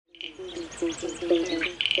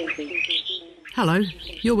Hello,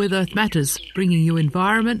 you're with Earth Matters, bringing you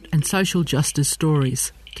environment and social justice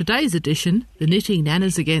stories. Today's edition, The Knitting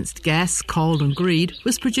Nanas Against Gas, Coal and Greed,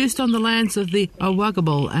 was produced on the lands of the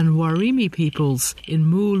Awagabal and Warimi peoples in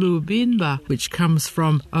Mulubinba, which comes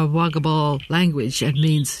from Awagabal language and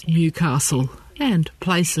means Newcastle and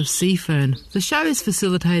place of sea fern. The show is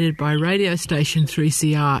facilitated by radio station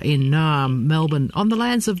 3CR in Naarm, Melbourne, on the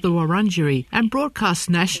lands of the Wurundjeri and broadcast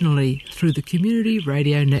nationally through the Community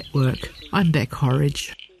Radio Network. I'm Beck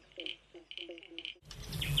Horridge.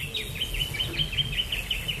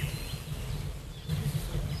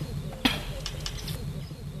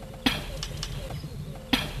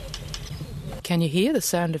 Can you hear the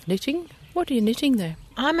sound of knitting? What are you knitting there?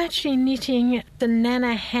 I'm actually knitting the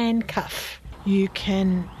Nana handcuff. You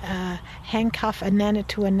can handcuff a Nana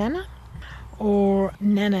to a Nana or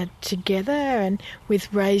Nana together, and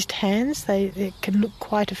with raised hands they can look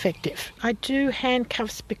quite effective. I do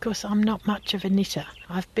handcuffs because I'm not much of a knitter.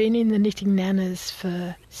 I've been in the knitting Nanas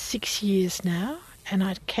for 6 years now, and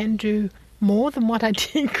I can do more than what I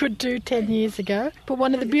could do 10 years ago. But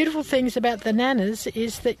one of the beautiful things about the Nanas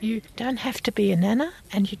is that you don't have to be a Nana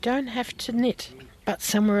and you don't have to knit. But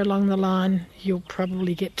somewhere along the line, you'll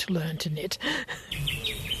probably get to learn to knit.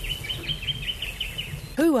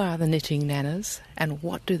 Who are the Knitting Nanas and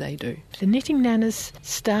what do they do? The Knitting Nanas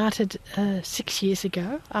started 6 years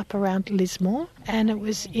ago up around Lismore, and it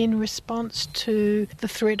was in response to the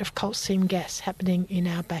threat of coal seam gas happening in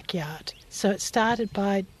our backyard. So it started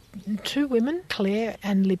by 2 women, Claire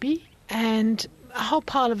and Libby, and a whole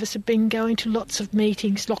pile of us have been going to lots of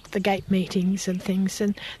meetings, lock the gate meetings and things,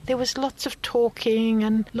 and there was lots of talking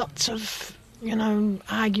and lots of,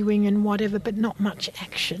 arguing and whatever, but not much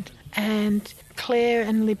action. And Claire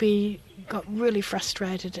and Libby got really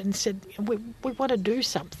frustrated and said, we want to do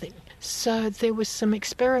something. So there was some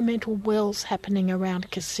experimental wells happening around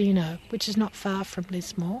Casino, which is not far from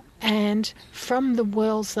Lismore. And from the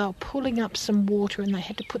wells, they were pulling up some water, and they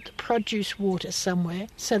had to put the produce water somewhere.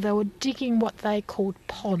 So they were digging what they called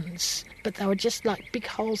ponds, but they were just like big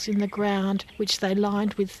holes in the ground, which they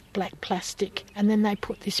lined with black plastic. And then they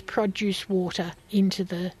put this produce water into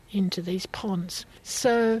these ponds.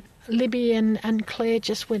 So Libby and Claire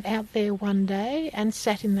just went out there one day and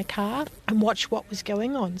sat in the car and watched what was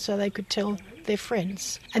going on so they could tell their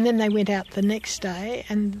friends. And then they went out the next day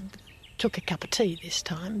and took a cup of tea this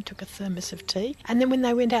time, took a thermos of tea. And then when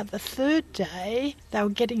they went out the third day, they were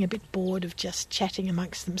getting a bit bored of just chatting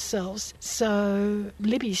amongst themselves. So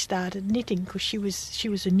Libby started knitting because she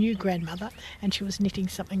was a new grandmother and she was knitting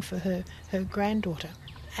something for her granddaughter.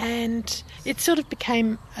 And it sort of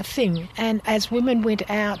became a thing. And as women went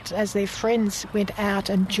out, as their friends went out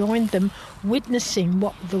and joined them, witnessing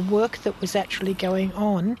what the work that was actually going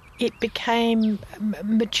on, it became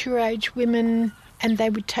mature age women, and they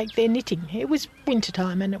would take their knitting. It was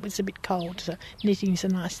wintertime and it was a bit cold, so knitting's a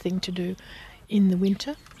nice thing to do in the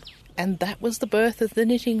winter. And that was the birth of the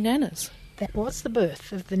Knitting Nanas. That was the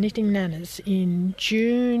birth of the Knitting Nanas in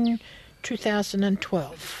June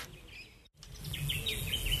 2012.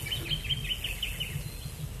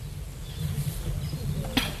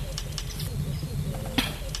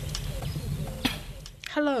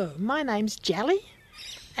 Hello, my name's Jally,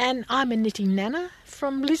 and I'm a knitting nana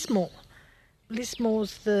from Lismore.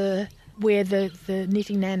 Lismore's where the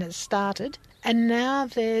knitting nanas started, and now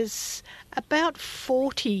there's about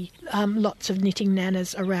 40 lots of knitting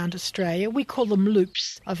nanas around Australia. We call them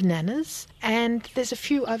loops of nanas, and there's a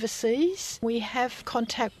few overseas. We have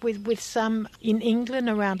contact with some in England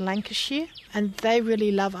around Lancashire, and they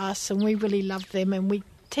really love us and we really love them, and we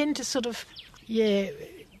tend to sort of,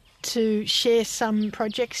 to share some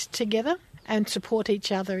projects together and support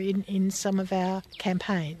each other in some of our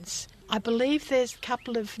campaigns. I believe there's a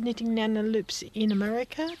couple of knitting nana loops in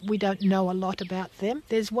America. We don't know a lot about them.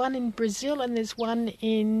 There's one in Brazil and there's one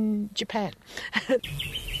in Japan.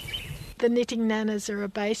 The knitting nanas are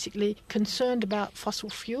basically concerned about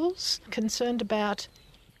fossil fuels, concerned about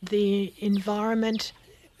the environmental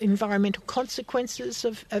consequences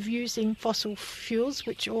of using fossil fuels,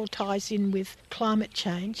 which all ties in with climate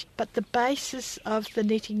change. But the basis of the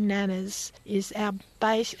knitting nanas is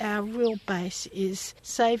our real base is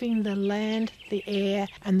saving the land, the air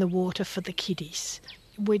and the water for the kiddies.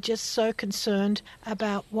 We're just so concerned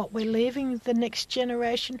about what we're leaving the next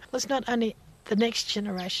generation. Well, it's not only the next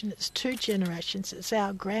generation, it's 2 generations, it's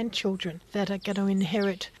our grandchildren that are going to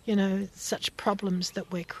inherit, such problems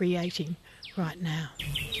that we're creating right now.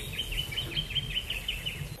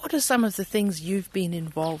 What are some of the things you've been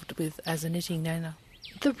involved with as a knitting nana?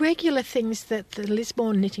 The regular things that the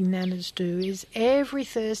Lismore Knitting Nanas do is every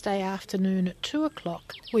Thursday afternoon at 2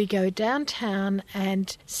 o'clock we go downtown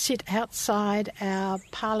and sit outside our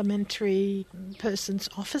parliamentary person's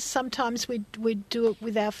office. Sometimes we do it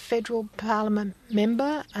with our federal parliament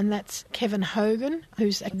member, and that's Kevin Hogan,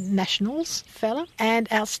 who's a Nationals fella, and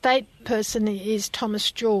our state person is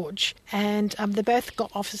Thomas George, and they both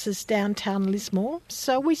got offices downtown Lismore.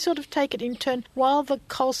 So we sort of take it in turn. While the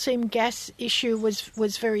coal seam gas issue was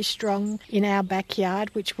very strong in our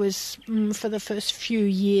backyard, which was for the first few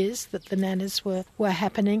years that the nanas were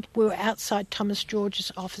happening, we were outside Thomas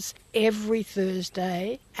George's office every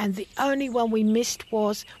Thursday, and the only one we missed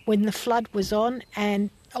was when the flood was on and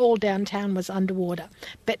all downtown was underwater.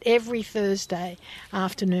 But every Thursday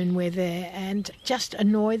afternoon we're there, and just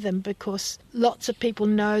annoy them because lots of people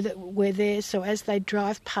know that we're there, so as they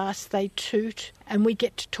drive past they toot, and we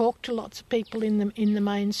get to talk to lots of people in the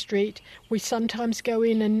main street. We sometimes go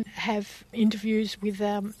in and have interviews with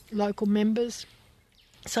our local members.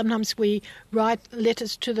 Sometimes we write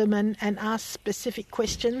letters to them and ask specific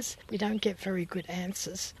questions. We don't get very good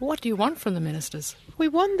answers. What do you want from the ministers? We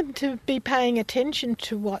want them to be paying attention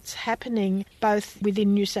to what's happening both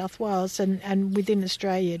within New South Wales and within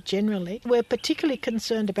Australia generally. We're particularly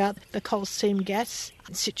concerned about the coal seam gas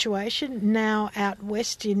situation now out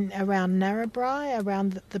west around Narrabri,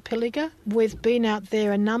 around the Pilliga. We've been out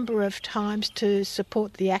there a number of times to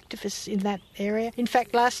support the activists in that area. In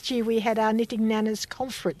fact, last year we had our Knitting Nanas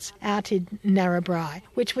conference out in Narrabri,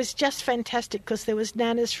 which was just fantastic because there was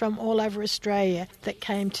nanas from all over Australia that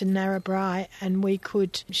came to Narrabri, and we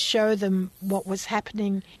could show them what was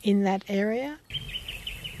happening in that area.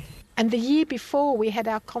 And the year before, we had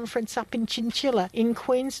our conference up in Chinchilla in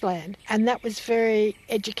Queensland, and that was very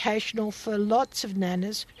educational for lots of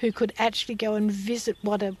nanas who could actually go and visit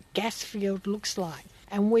what a gas field looks like.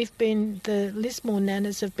 And the Lismore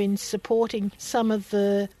nanas have been supporting some of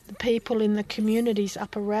the people in the communities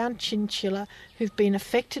up around Chinchilla who've been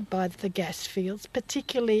affected by the gas fields,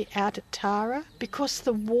 particularly out at Tara, because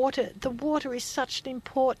the water is such an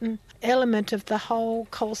important element of the whole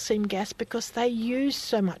coal seam gas, because they use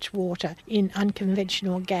so much water in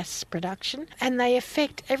unconventional gas production, and they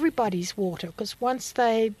affect everybody's water, because once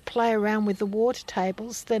they play around with the water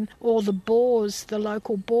tables, then all the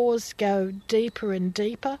local bores go deeper and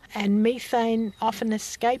deeper, and methane often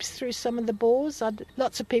escapes through some of the bores.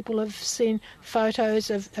 Lots of people have seen photos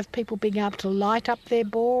of people being able to light up their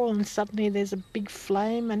bore and suddenly there's a big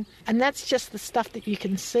flame, and that's just the stuff that you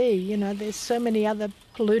can see. You know, there's so many other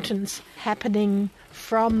pollutants happening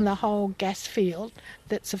from the whole gas field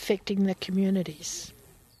that's affecting the communities.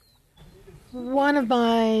 One of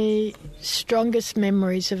my strongest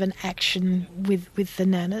memories of an action with the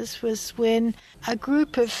nanas was when a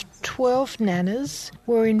group of 12 nanas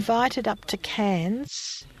were invited up to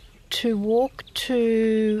Cairns to walk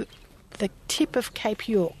to the tip of Cape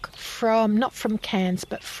York, not from Cairns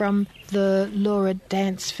but from the Laura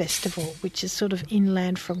Dance Festival, which is sort of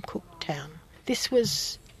inland from Cooktown. This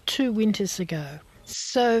was 2 winters ago.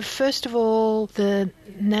 So first of all, the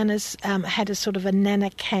nanas had a sort of a nana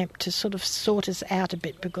camp to sort of sort us out a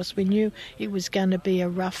bit, because we knew it was going to be a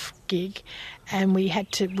rough gig and we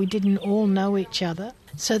didn't all know each other.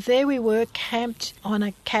 So there we were, camped on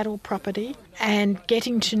a cattle property and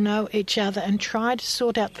getting to know each other and trying to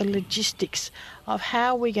sort out the logistics of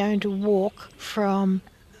how we're going to walk from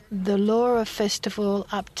the Laura Festival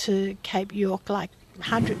up to Cape York, like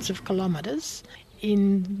hundreds of kilometres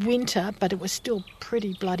in winter, but it was still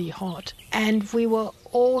pretty bloody hot. And we were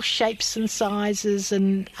all shapes and sizes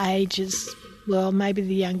and ages. Well, maybe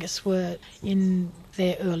the youngest were in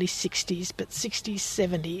their early 60s, but 60s,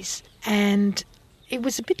 70s. And it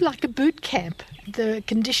was a bit like a boot camp. The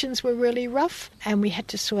conditions were really rough and we had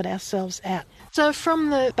to sort ourselves out. So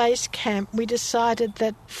from the base camp, we decided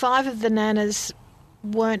that 5 of the nanas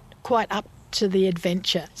weren't quite up to the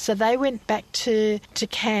adventure. So they went back to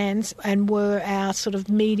Cairns and were our sort of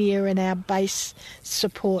media and our base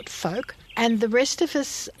support folk. And the rest of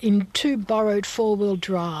us, in 2 borrowed 4-wheel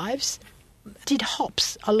drives, did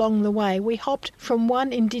hops along the way. We hopped from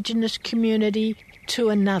one Indigenous community to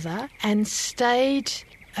another and stayed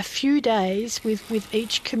a few days with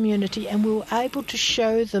each community, and we were able to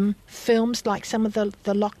show them films like some of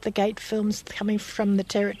the Lock the Gate films coming from the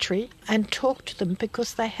territory and talk to them,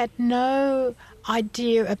 because they had no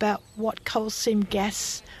idea about what coal seam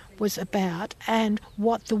gas was about. And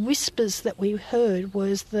what the whispers that we heard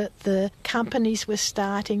was that the companies were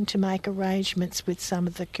starting to make arrangements with some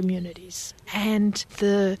of the communities. And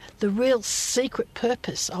the real secret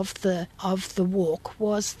purpose of the walk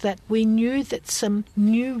was that we knew that some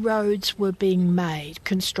new roads were being made,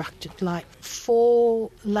 constructed, like 4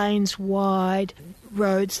 lanes wide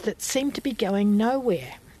roads that seemed to be going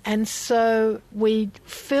nowhere. And so we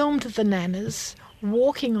filmed the nanas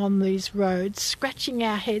walking on these roads, scratching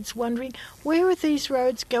our heads, wondering, where are these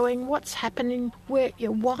roads going? What's happening?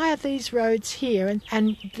 Why are these roads here?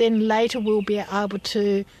 And then later we'll be able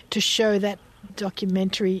to show that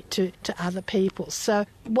documentary to other people. So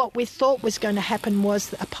what we thought was going to happen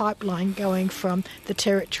was a pipeline going from the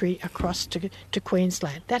Territory across to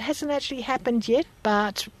Queensland. That hasn't actually happened yet,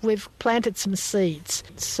 but we've planted some seeds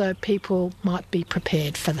so people might be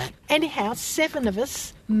prepared for that. Anyhow, 7 of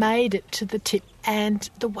us made it to the tip, and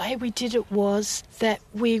the way we did it was that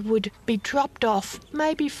we would be dropped off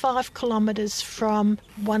maybe 5 kilometres from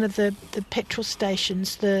one of the petrol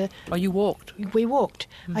stations. You walked? We walked.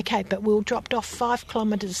 Okay, but we were dropped off 5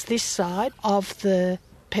 kilometres this side of the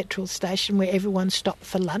petrol station where everyone stopped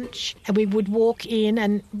for lunch, and we would walk in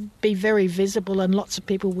and be very visible, and lots of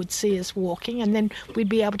people would see us walking, and then we'd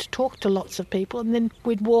be able to talk to lots of people, and then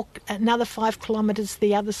we'd walk another 5 kilometres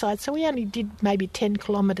the other side. So we only did maybe 10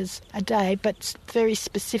 kilometres a day, but very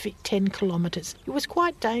specific 10 kilometres. It was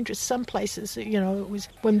quite dangerous. Some places, it was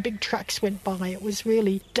when big trucks went by, it was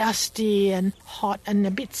really dusty and hot and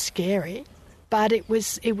a bit scary. But it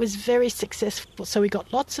was very successful. So we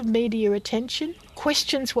got lots of media attention.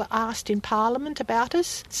 Questions were asked in Parliament about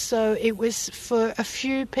us. So it was, for a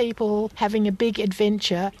few people having a big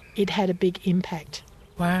adventure, it had a big impact.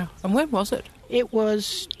 Wow. And when was it? It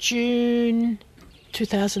was June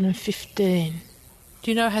 2015. Do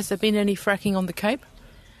you know, has there been any fracking on the Cape?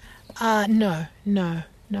 No, not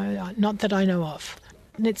that I know of.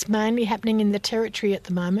 And it's mainly happening in the Territory at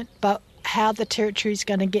the moment, but how the Territory is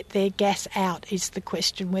going to get their gas out is the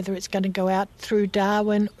question, whether it's going to go out through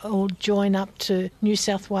Darwin or join up to New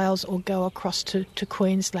South Wales or go across to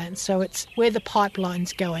Queensland. So it's where the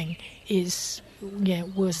pipeline's going was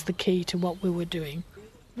the key to what we were doing.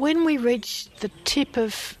 When we reached the tip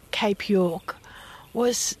of Cape York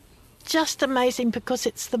was just amazing because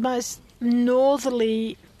it's the most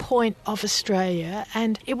northerly point of Australia,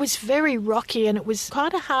 and it was very rocky, and it was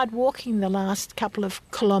quite a hard walking the last couple of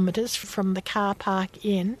kilometres from the car park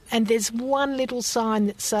in. And there's one little sign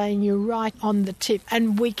that's saying you're right on the tip,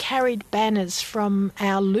 and we carried banners from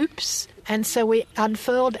our loops, and so we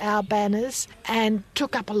unfurled our banners and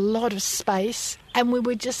took up a lot of space, and we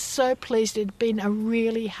were just so pleased. It had been a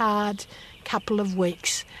really hard couple of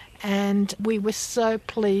weeks, and we were so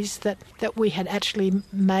pleased that we had actually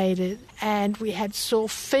made it. And we had sore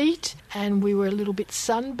feet, and we were a little bit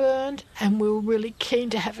sunburned, and we were really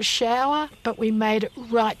keen to have a shower, but we made it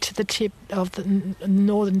right to the tip of the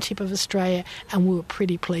northern tip of Australia, and we were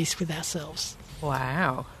pretty pleased with ourselves.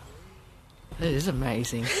 Wow. That is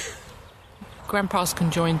amazing. Grandpas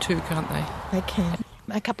can join too, can't they? They can.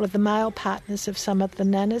 A couple of the male partners of some of the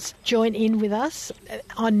nanas join in with us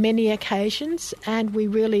on many occasions, and we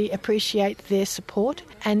really appreciate their support.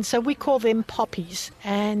 And so we call them poppies,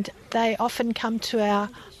 and they often come to our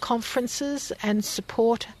conferences and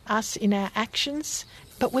support us in our actions.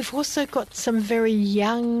 But we've also got some very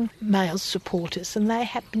young male supporters, and they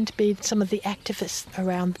happen to be some of the activists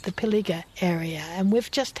around the Pilliga area. And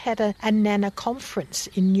we've just had a Nana conference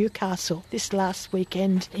in Newcastle this last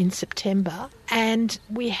weekend in September, and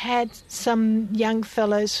we had some young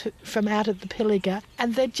fellows from out of the Pilliga,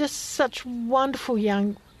 and they're just such wonderful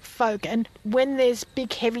young folk. And when there's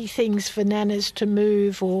big heavy things for nanas to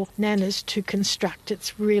move or nanas to construct,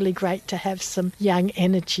 it's really great to have some young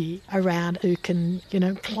energy around who can,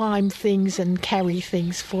 climb things and carry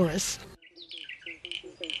things for us.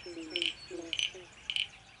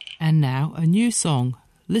 And now a new song,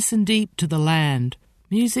 Listen Deep to the Land.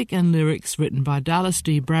 Music and lyrics written by Dallas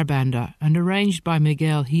D. Brabander and arranged by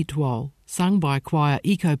Miguel Hitwol, sung by choir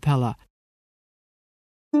Ecopella.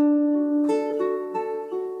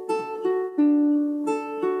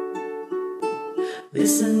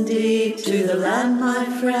 Listen deep to the land, my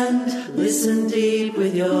friend. Listen deep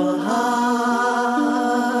with your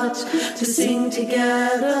heart. To sing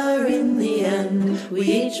together in the end, we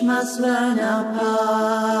each must learn our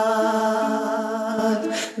part.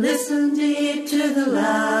 Listen deep to the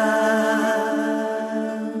land.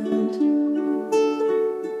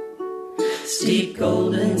 Steep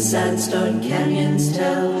golden sandstone canyons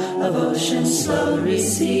tell of ocean slow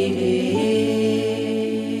receding.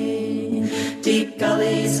 Deep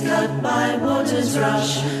gullies cut by water's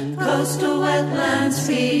rush, coastal wetlands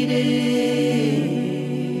feeding.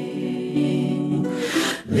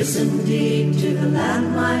 Listen deep to the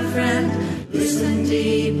land, my friend, listen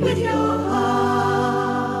deep with your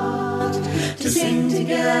heart. To sing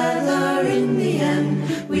together in the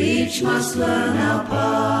end, we each must learn our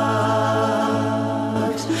part.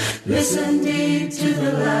 Listen deep to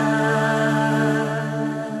the land.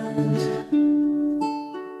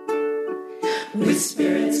 With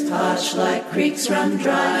spirits parched like creeks run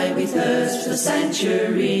dry, we thirst for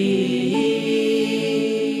sanctuary.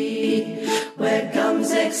 Where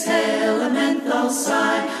gums exhale a menthol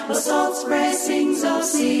sigh, or salt spray sings of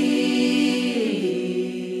sea.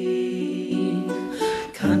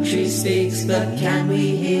 Country speaks, but can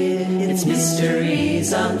we hear its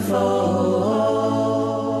mysteries unfold?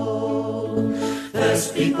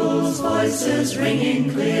 First people's voices ringing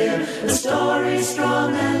clear, a story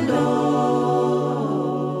strong and old.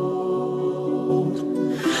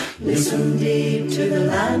 Listen deep to the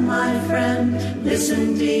land, my friend,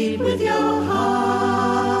 listen deep with your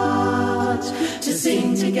heart. To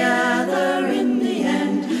sing together in the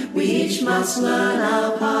end, we each must learn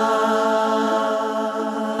our part.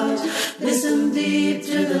 Listen deep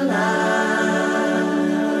to the land.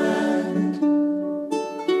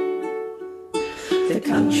 The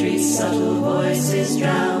country's subtle voice is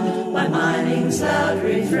drowned by mining's loud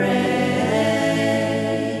refrain.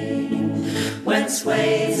 When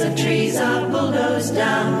swathes of trees are bulldozed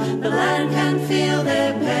down, the land can feel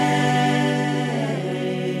their pain.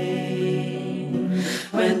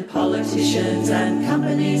 When politicians and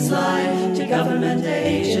companies lie to government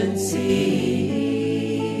agencies,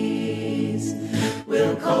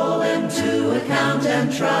 we'll call them to account and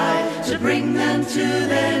try to bring them to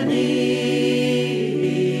their knees.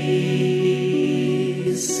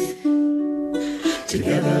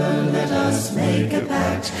 Together let us make a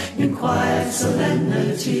pact in quiet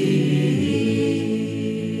solemnity,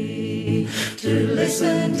 to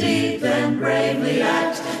listen deep and bravely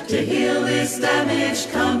act, to heal this damaged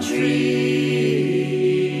country.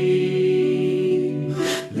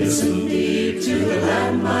 Listen deep to the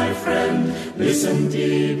land, my friend, listen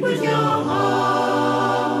deep with your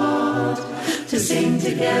heart. To sing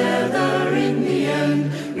together in the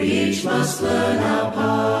end, we each must learn our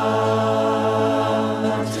part.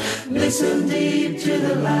 Listen deep to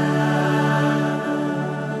the land.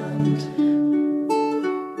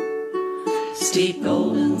 Steep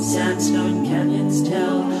golden sandstone canyons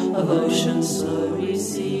tell of ocean slow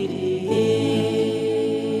receding.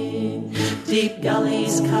 Deep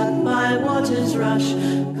gullies cut by water's rush,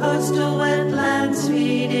 coastal wetlands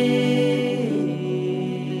feeding.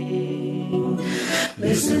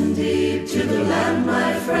 Listen deep to the land,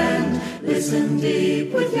 my friend, listen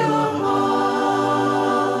deep with your heart.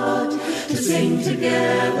 To sing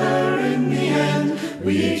together in the end,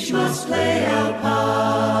 we each must play our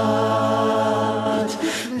part.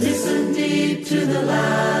 Listen deep to the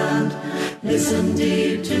land, listen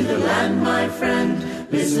deep to the land, my friend,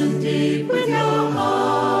 listen deep with your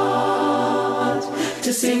heart.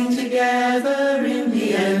 To sing together in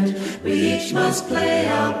the end, we each must play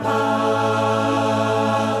our part.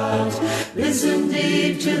 Listen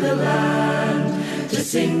deep to the land, to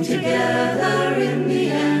sing together in the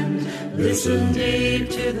end, listen deep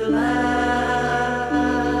to the land.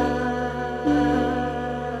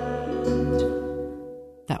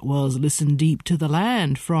 That was Listen Deep to the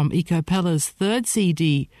Land from Ecopella's third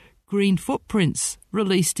CD, Green Footprints,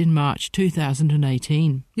 released in March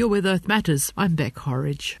 2018. You're with Earth Matters. I'm Beck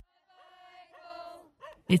Horridge.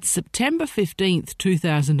 It's September 15th,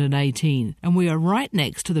 2018, and we are right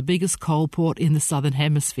next to the biggest coal port in the Southern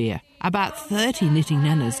Hemisphere. About 30 knitting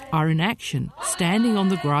nanas are in action, standing on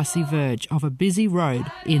the grassy verge of a busy road,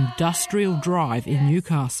 Industrial Drive in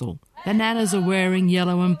Newcastle. The nanas are wearing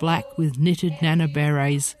yellow and black with knitted nana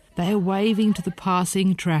berets. They are waving to the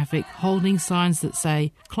passing traffic, holding signs that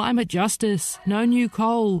say, "Climate justice, no new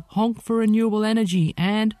coal, honk for renewable energy,"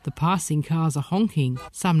 and the passing cars are honking.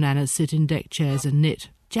 Some nanas sit in deck chairs and knit.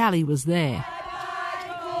 Jally was there.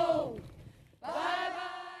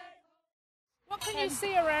 What can you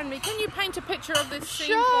see around me? Can you paint a picture of this scene?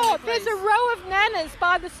 Sure, for me, there's a row of nanas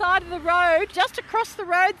by the side of the road. Just across the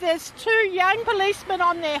road there's two young policemen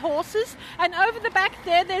on their horses, and over the back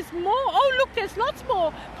there's more. Oh look, there's lots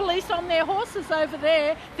more police on their horses over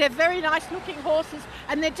there. They're very nice looking horses,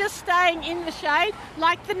 and they're just staying in the shade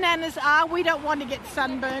like the nanas are. We don't want to get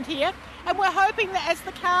sunburnt here, and we're hoping that as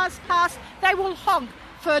the cars pass they will honk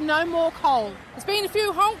for no more coal. There's been a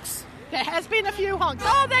few honks. There has been a few honks.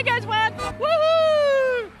 Oh, there goes one.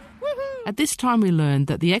 Woohoo! Woohoo! At this time we learned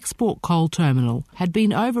that the export coal terminal had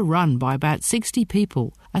been overrun by about 60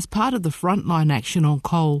 people as part of the Frontline Action on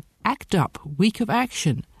Coal ACT UP Week of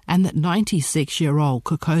Action, and that 96-year-old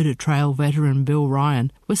Kokoda Trail veteran Bill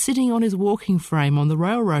Ryan was sitting on his walking frame on the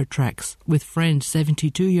railroad tracks with friend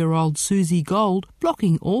 72-year-old Susie Gold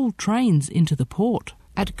blocking all trains into the port.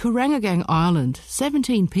 At Kurangagang Island,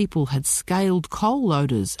 17 people had scaled coal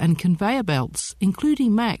loaders and conveyor belts,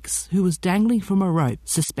 including Max, who was dangling from a rope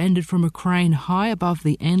suspended from a crane high above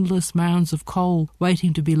the endless mounds of coal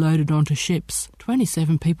waiting to be loaded onto ships.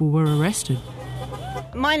 27 people were arrested.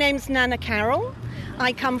 My name's Nana Carroll.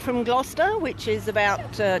 I come from Gloucester, which is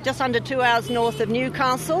about just under 2 hours north of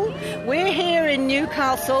Newcastle. We're here in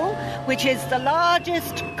Newcastle, which is the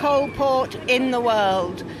largest coal port in the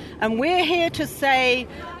world. And we're here to say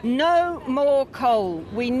no more coal.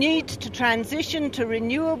 We need to transition to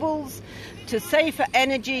renewables, to safer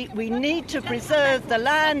energy. We need to preserve the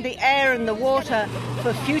land, the air and the water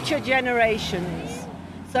for future generations.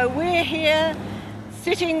 So we're here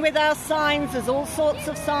sitting with our signs. There's all sorts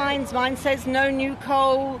of signs. Mine says no new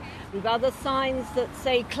coal. We've other signs that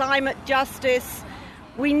say climate justice.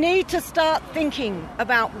 We need to start thinking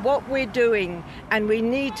about what we're doing, and we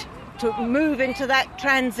need to move into that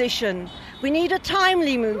transition. We need a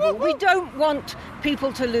timely move. We don't want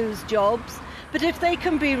people to lose jobs, but if they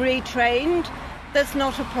can be retrained, there's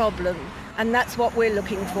not a problem. And that's what we're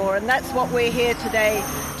looking for, and that's what we're here today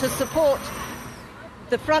to support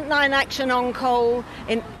the Frontline Action on Coal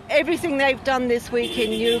in everything they've done this week in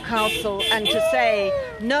Newcastle, and to say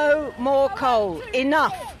no more coal.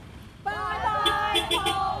 Enough. Bye-bye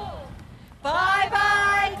coal.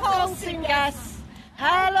 Bye-bye coal seam gas.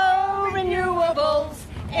 Hello, renewables,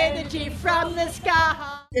 energy from the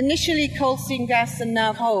sky. Initially, coal seam gas and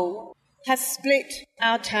now coal has split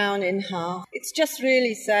our town in half. It's just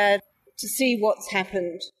really sad to see what's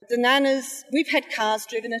happened. The Nanas, we've had cars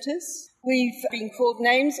driven at us. We've been called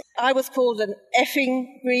names. I was called an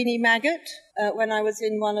effing greenie maggot when I was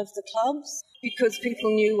in one of the clubs, because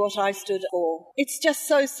people knew what I stood for. It's just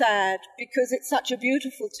so sad, because it's such a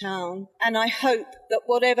beautiful town, and I hope that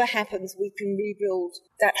whatever happens, we can rebuild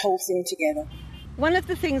that whole thing together. One of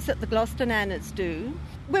the things that the Gloucester Nanas do,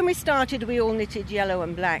 when we started, we all knitted yellow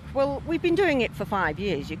and black. Well, we've been doing it for 5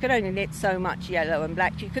 years. You could only knit so much yellow and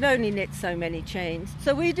black. You could only knit so many chains.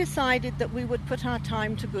 So we decided that we would put our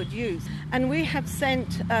time to good use. And we have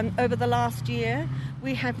sent, over the last year,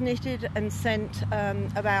 we have knitted and sent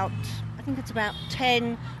about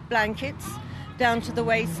 10 blankets down to the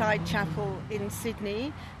Wayside Chapel in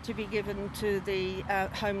Sydney to be given to the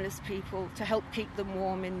homeless people to help keep them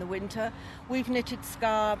warm in the winter. We've knitted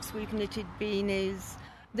scarves, we've knitted beanies.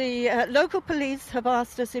 The local police have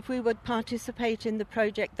asked us if we would participate in the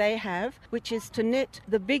project they have, which is to knit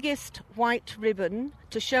the biggest white ribbon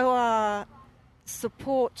to show our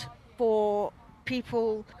support for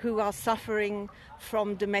people who are suffering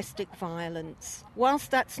from domestic violence. Whilst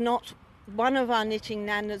that's not one of our Knitting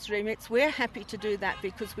Nanas remits, we're happy to do that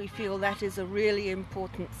because we feel that is a really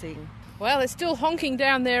important thing. Well, it's still honking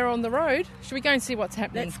down there on the road. Should we go and see what's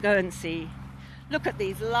happening? Let's go and see. Look at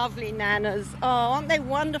these lovely nanas. Oh, aren't they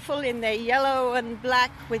wonderful in their yellow and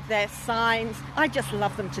black with their signs? I just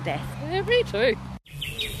love them to death. Yeah, me too.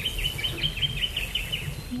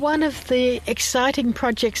 One of the exciting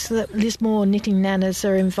projects that Lismore Knitting Nanas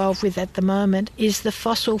are involved with at the moment is the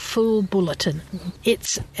Fossil Fuel Bulletin.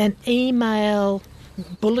 It's an email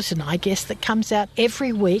bulletin, I guess, that comes out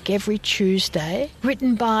every week, every Tuesday,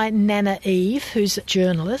 written by Nana Eve, who's a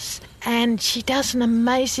journalist, and she does an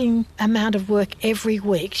amazing amount of work every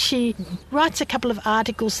week. She writes a couple of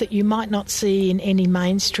articles that you might not see in any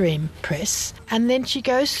mainstream press, and then she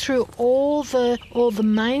goes through all the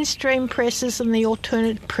mainstream presses and the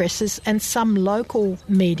alternate presses and some local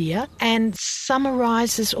media and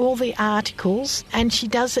summarises all the articles, and she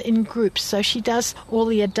does it in groups. So she does all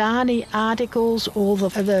the Adani articles, all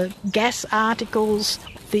the gas articles,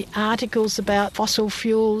 the articles about fossil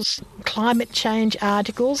fuels, climate change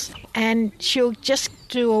articles, and she'll just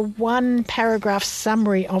do a one-paragraph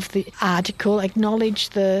summary of the article, acknowledge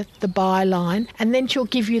the byline, and then she'll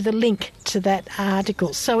give you the link to that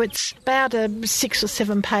article. So it's about a 6 or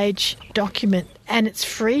 7 page document, and it's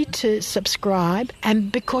free to subscribe.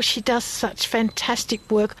 And because she does such fantastic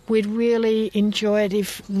work, we'd really enjoy it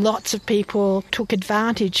if lots of people took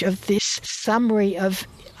advantage of this summary of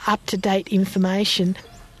up-to-date information.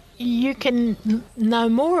 You can know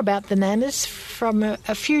more about the Nanas from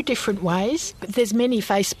a few different ways. There's many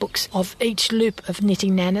Facebooks of each loop of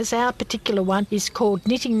Knitting Nanas. Our particular one is called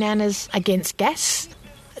Knitting Nanas Against Gas.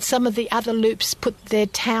 Some of the other loops put their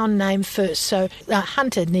town name first, so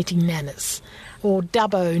Hunter Knitting Nanas. or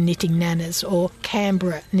Dubbo Knitting Nanas or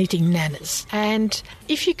Canberra Knitting Nanas. And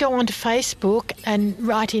if you go onto Facebook and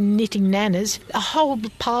write in Knitting Nanas, a whole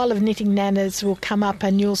pile of Knitting Nanas will come up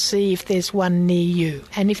and you'll see if there's one near you.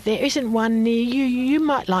 And if there isn't one near you, you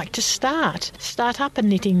might like to start up a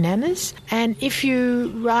Knitting Nanas. And if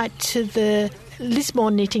you write to the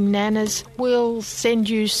Lismore Knitting Nanas, we'll send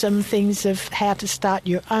you some things of how to start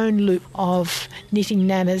your own loop of Knitting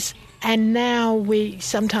Nanas. And now we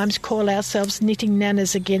sometimes call ourselves Knitting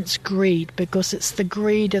Nanas Against Greed, because it's the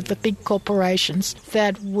greed of the big corporations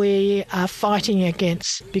that we are fighting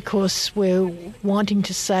against, because we're wanting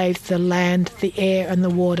to save the land, the air and the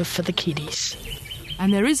water for the kiddies.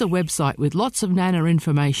 And there is a website with lots of Nana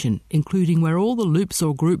information, including where all the loops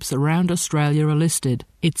or groups around Australia are listed.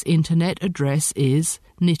 Its internet address is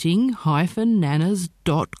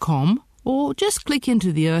knitting-nanas.com, or just click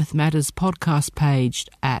into the Earth Matters podcast page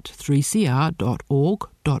at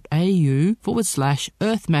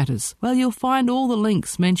 3cr.org.au/Earth Matters, where you'll find all the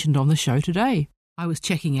links mentioned on the show today. I was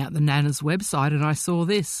checking out the Nanas website and I saw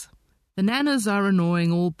this. The Nanas are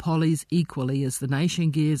annoying all pollies equally as the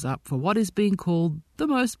nation gears up for what is being called the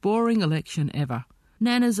most boring election ever.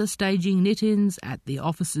 Nanas are staging knit-ins at the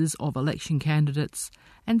offices of election candidates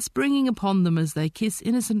and springing upon them as they kiss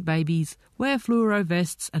innocent babies, wear fluoro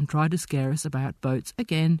vests and try to scare us about votes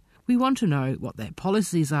again. We want to know what their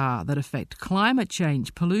policies are that affect climate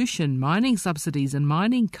change, pollution, mining subsidies and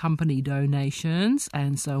mining company donations,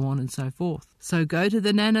 and so on and so forth. So go to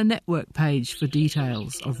the Nana Network page for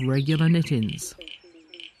details of regular knit-ins.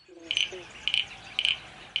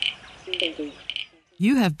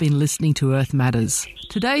 You have been listening to Earth Matters.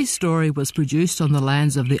 Today's story was produced on the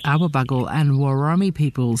lands of the Awabuggle and Worami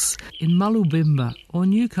peoples in Mulubimba or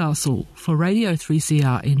Newcastle for Radio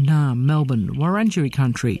 3CR in Naarm, Melbourne, Wurundjeri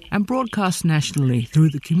country, and broadcast nationally through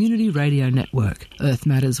the Community Radio Network. Earth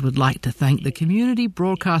Matters would like to thank the Community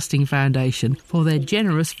Broadcasting Foundation for their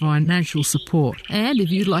generous financial support. And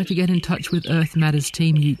if you'd like to get in touch with Earth Matters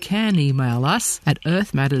team, you can email us at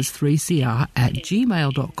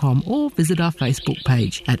earthmatters3cr@gmail.com or visit our Facebook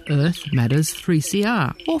page at Earth Matters 3CR,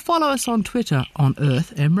 or follow us on Twitter on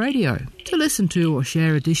Earth M Radio. To listen to or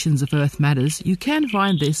share editions of Earth Matters, you can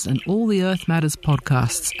find this and all the Earth Matters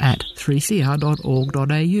podcasts at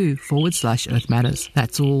 3cr.org.au/Earth Matters.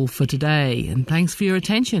 That's all for today, and thanks for your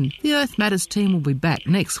attention. The Earth Matters team will be back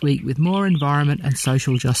next week with more environment and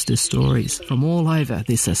social justice stories from all over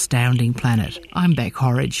this astounding planet. I'm Beck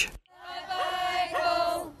Horridge.